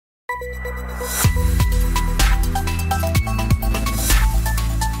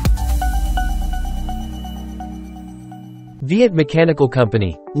Viet Mechanical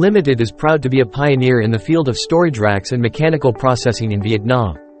Company, Limited is proud to be a pioneer in the field of storage racks and mechanical processing in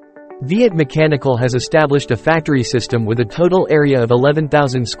Vietnam. Viet Mechanical has established a factory system with a total area of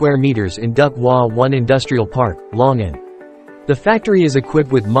 11,000 square meters in Duc Hoa 1 Industrial Park, Long An. The factory is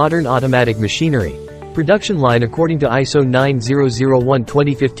equipped with modern automatic machinery, production line according to ISO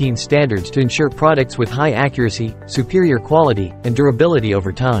 9001:2015 standards to ensure products with high accuracy, superior quality, and durability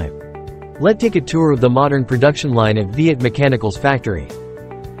over time. Let's take a tour of the modern production line at Viet Mechanical's factory.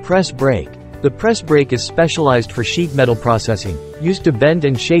 Press brake. The press brake is specialized for sheet metal processing, used to bend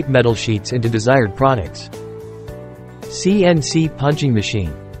and shape metal sheets into desired products. CNC punching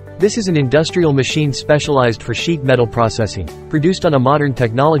machine. This is an industrial machine specialized for sheet metal processing, produced on a modern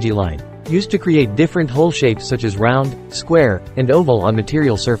technology line, used to create different hole shapes such as round, square, and oval on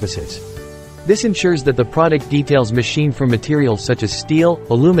material surfaces. This ensures that the product details machined from materials such as steel,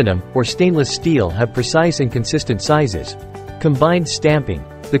 aluminum, or stainless steel have precise and consistent sizes. Combined stamping.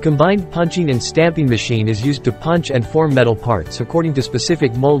 The combined punching and stamping machine is used to punch and form metal parts according to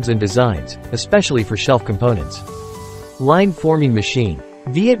specific molds and designs, especially for shelf components. Line forming machine.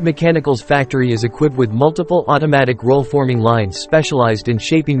 Viet Mechanical's factory is equipped with multiple automatic roll forming lines specialized in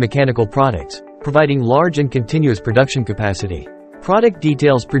shaping mechanical products, providing large and continuous production capacity. Product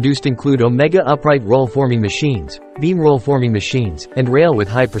details produced include Omega upright roll forming machines, beam roll forming machines, and rail with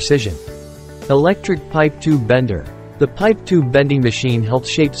high precision. Electric pipe tube bender. The pipe tube bending machine helps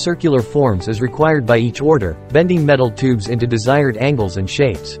shape circular forms as required by each order, bending metal tubes into desired angles and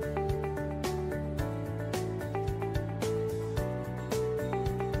shapes.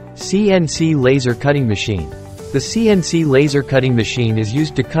 CNC laser cutting machine. The CNC laser cutting machine is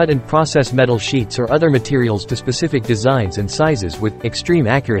used to cut and process metal sheets or other materials to specific designs and sizes with extreme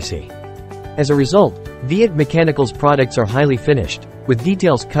accuracy. As a result, Viet Mechanical's products are highly finished, with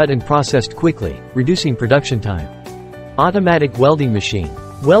details cut and processed quickly, reducing production time. Automatic welding machine.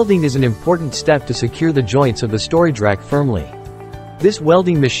 Welding is an important step to secure the joints of the storage rack firmly. This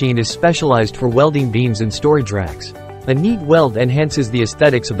welding machine is specialized for welding beams and storage racks. A neat weld enhances the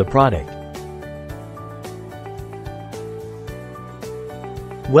aesthetics of the product.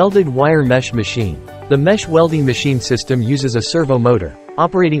 Welded wire mesh machine. The mesh welding machine system uses a servo motor,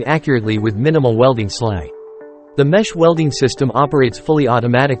 operating accurately with minimal welding slag. The mesh welding system operates fully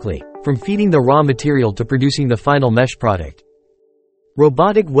automatically, from feeding the raw material to producing the final mesh product.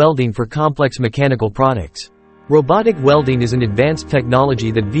 Robotic welding for complex mechanical products. Robotic welding is an advanced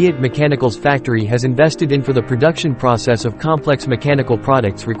technology that Viet Mechanical's factory has invested in for the production process of complex mechanical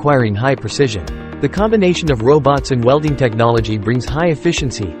products requiring high precision. The combination of robots and welding technology brings high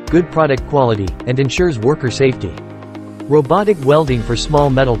efficiency, good product quality, and ensures worker safety. Robotic welding for small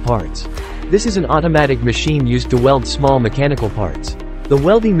metal parts. This is an automatic machine used to weld small mechanical parts. The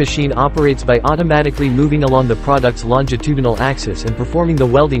welding machine operates by automatically moving along the product's longitudinal axis and performing the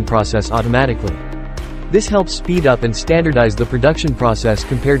welding process automatically. This helps speed up and standardize the production process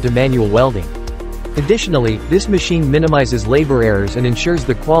compared to manual welding. Additionally, this machine minimizes labor errors and ensures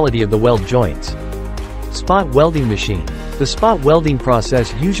the quality of the weld joints. Spot welding machine. The spot welding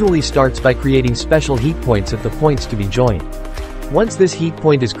process usually starts by creating special heat points at the points to be joined. Once this heat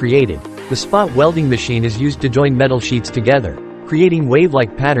point is created, the spot welding machine is used to join metal sheets together, creating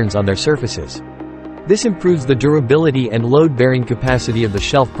wave-like patterns on their surfaces. This improves the durability and load-bearing capacity of the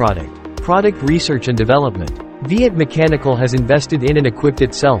shelf product. Product research and development. Viet Mechanical has invested in and equipped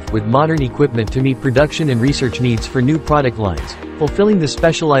itself with modern equipment to meet production and research needs for new product lines, fulfilling the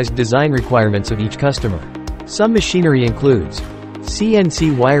specialized design requirements of each customer. Some machinery includes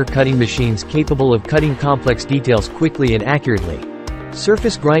CNC wire cutting machines capable of cutting complex details quickly and accurately.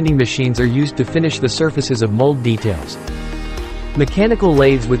 Surface grinding machines are used to finish the surfaces of mold details. Mechanical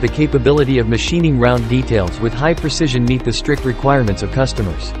lathes with the capability of machining round details with high precision meet the strict requirements of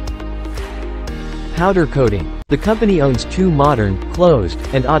customers. Powder coating. The company owns two modern, closed,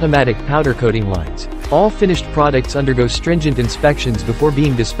 and automatic powder coating lines. All finished products undergo stringent inspections before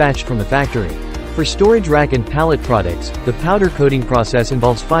being dispatched from the factory. For storage rack and pallet products, the powder coating process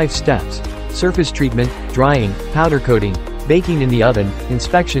involves 5 steps: surface treatment, drying, powder coating, baking in the oven,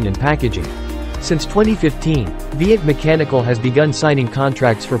 inspection and packaging. Since 2015, Viet Mechanical has begun signing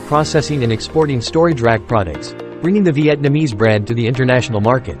contracts for processing and exporting storage rack products, bringing the Vietnamese brand to the international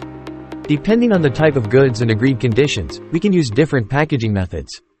market. Depending on the type of goods and agreed conditions, we can use different packaging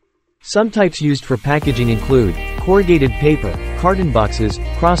methods. Some types used for packaging include corrugated paper, carton boxes,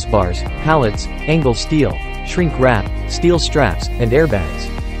 crossbars, pallets, angle steel, shrink wrap, steel straps, and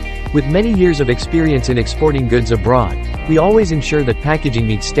airbags. With many years of experience in exporting goods abroad, we always ensure that packaging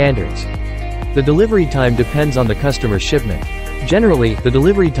meets standards. The delivery time depends on the customer's shipment. Generally, the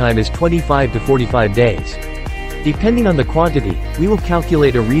delivery time is 25 to 45 days. Depending on the quantity, we will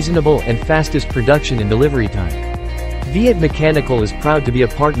calculate a reasonable and fastest production and delivery time. Viet Mechanical is proud to be a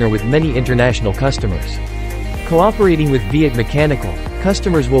partner with many international customers. Cooperating with Viet Mechanical,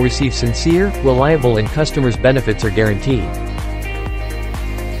 customers will receive sincere, reliable and customers' benefits are guaranteed.